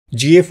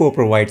GA4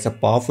 provides a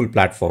powerful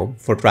platform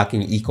for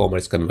tracking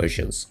e-commerce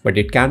conversions, but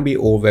it can be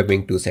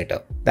overwhelming to set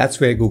up. That's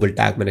where Google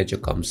Tag Manager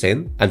comes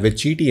in, and with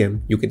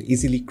GTM, you can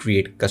easily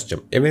create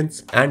custom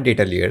events and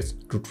data layers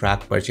to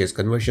track purchase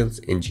conversions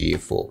in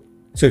GA4.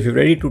 So if you're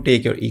ready to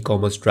take your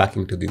e-commerce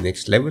tracking to the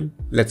next level,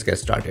 let's get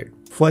started.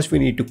 First, we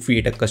need to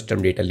create a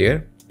custom data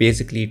layer,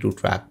 basically to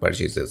track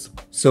purchases.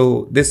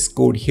 So this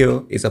code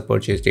here is a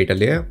purchase data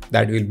layer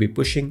that we'll be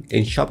pushing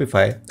in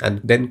Shopify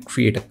and then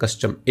create a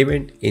custom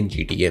event in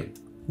GTM.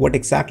 What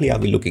exactly are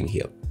we looking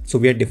here? So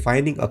we are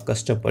defining a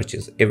custom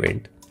purchase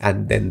event,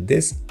 and then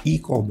this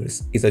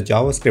e-commerce is a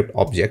JavaScript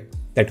object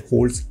that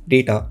holds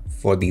data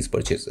for these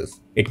purchases.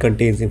 It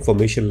contains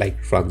information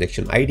like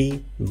transaction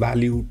ID,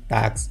 value,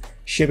 tax,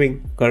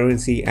 shipping,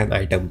 currency, and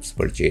items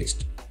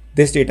purchased.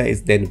 This data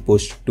is then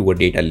pushed to a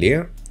data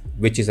layer,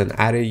 which is an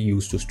array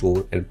used to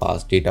store and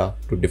pass data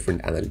to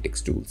different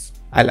analytics tools.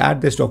 I'll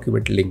add this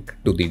document link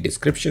to the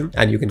description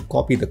and you can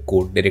copy the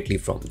code directly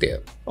from there.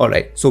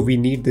 Alright, so we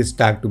need this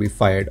tag to be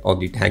fired on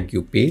the thank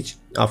you page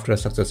after a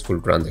successful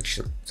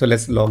transaction. So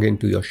let's log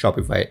into your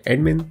Shopify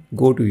admin,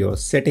 go to your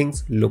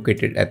settings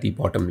located at the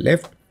bottom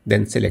left,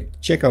 then select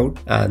checkout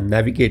and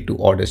navigate to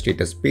order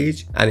status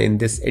page, and in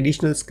this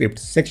additional script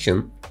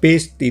section,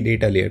 paste the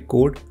data layer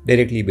code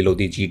directly below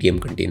the GTM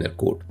container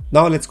code.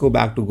 Now let's go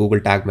back to Google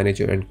Tag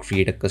Manager and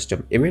create a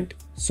custom event.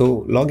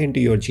 So log into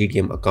your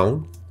GTM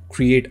account,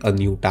 create a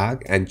new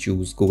tag and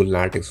choose Google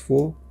Analytics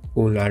 4,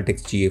 Google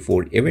Analytics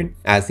GA4 event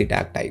as the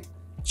tag type.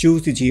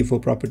 Choose the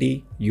GA4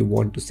 property you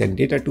want to send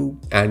data to,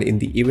 and in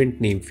the event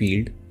name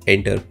field,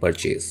 enter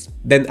purchase.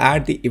 Then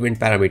add the event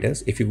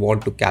parameters if you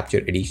want to capture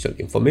additional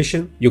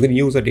information. You can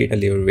use a data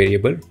layer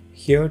variable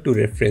here to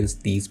reference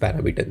these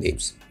parameter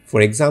names.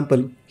 For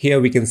example, here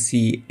we can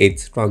see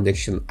its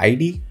transaction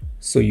ID.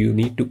 So you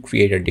need to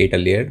create a data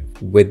layer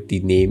with the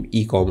name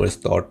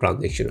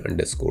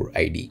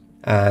ecommerce.transaction_ID.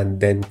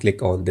 And then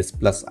click on this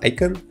plus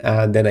icon,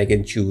 and then I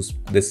can choose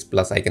this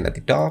plus icon at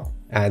the top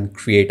and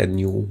create a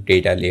new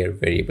data layer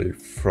variable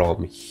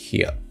from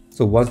here.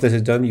 So once this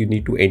is done, you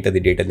need to enter the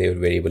data layer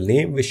variable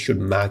name, which should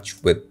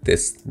match with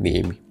this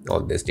name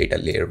on this data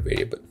layer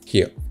variable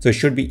here. So it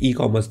should be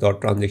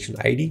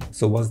ecommerce.transaction_ID.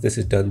 So once this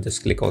is done,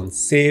 just click on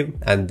save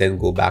and then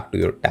go back to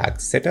your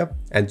tag setup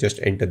and just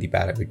enter the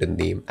parameter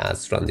name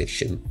as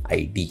transaction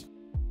ID.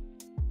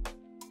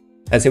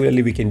 And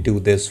similarly, we can do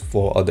this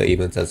for other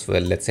events as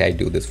well. Let's say I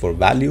do this for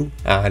value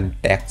and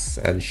tax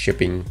and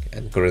shipping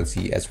and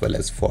currency, as well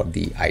as for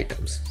the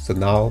items. So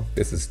now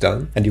this is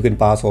done, and you can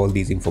pass all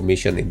these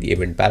information in the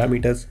event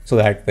parameters so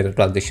that when a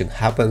transaction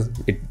happens,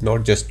 it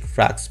not just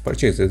tracks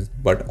purchases,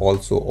 but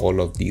also all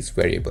of these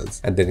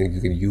variables. And then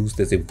you can use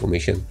this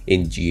information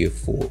in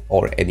GA4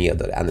 or any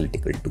other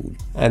analytical tool.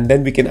 And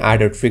then we can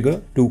add a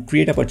trigger. To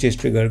create a purchase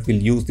trigger,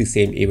 we'll use the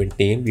same event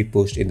name we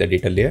pushed in the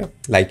data layer.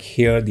 Like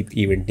here, the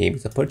event name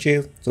is a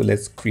purchase. So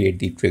let's create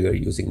the trigger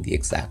using the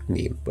exact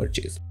name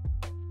purchase.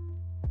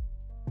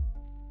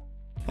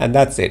 And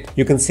that's it.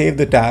 You can save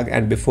the tag,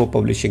 and before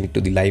publishing it to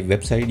the live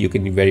website, you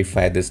can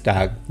verify this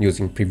tag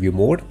using preview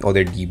mode or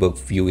the debug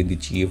view in the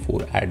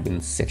GA4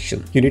 admin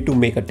section. You need to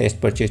make a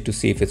test purchase to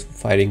see if it's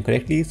firing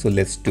correctly. So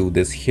let's do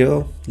this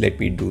here. Let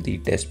me do the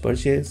test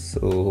purchase.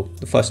 So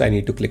first I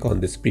need to click on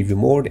this preview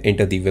mode,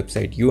 enter the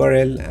website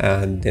URL,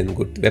 and then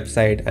go to the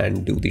website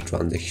and do the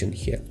transaction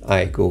here.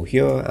 I go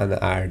here and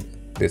add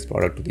this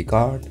product to the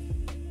cart,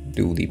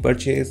 do the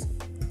purchase,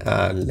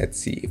 and let's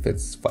see if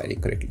it's firing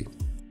correctly.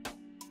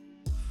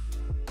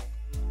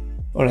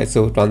 Alright,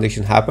 so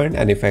transaction happened,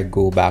 and if I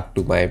go back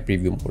to my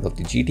preview mode of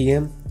the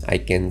GTM, I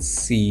can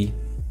see,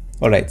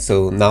 alright,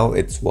 so now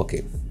it's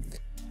working.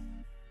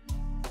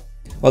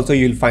 Also,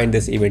 you'll find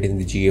this event in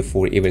the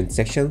GA4 event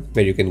section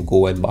where you can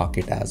go and mark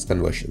it as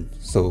conversion.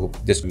 So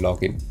just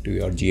log into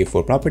your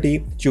GA4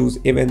 property, choose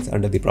events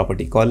under the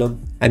property column,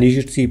 and you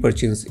should see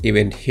purchase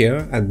event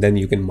here, and then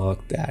you can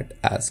mark that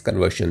as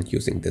conversion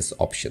using this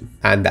option.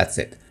 And that's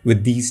it.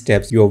 With these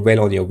steps, you are well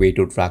on your way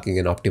to tracking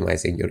and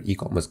optimizing your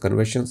e-commerce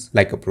conversions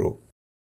like a pro.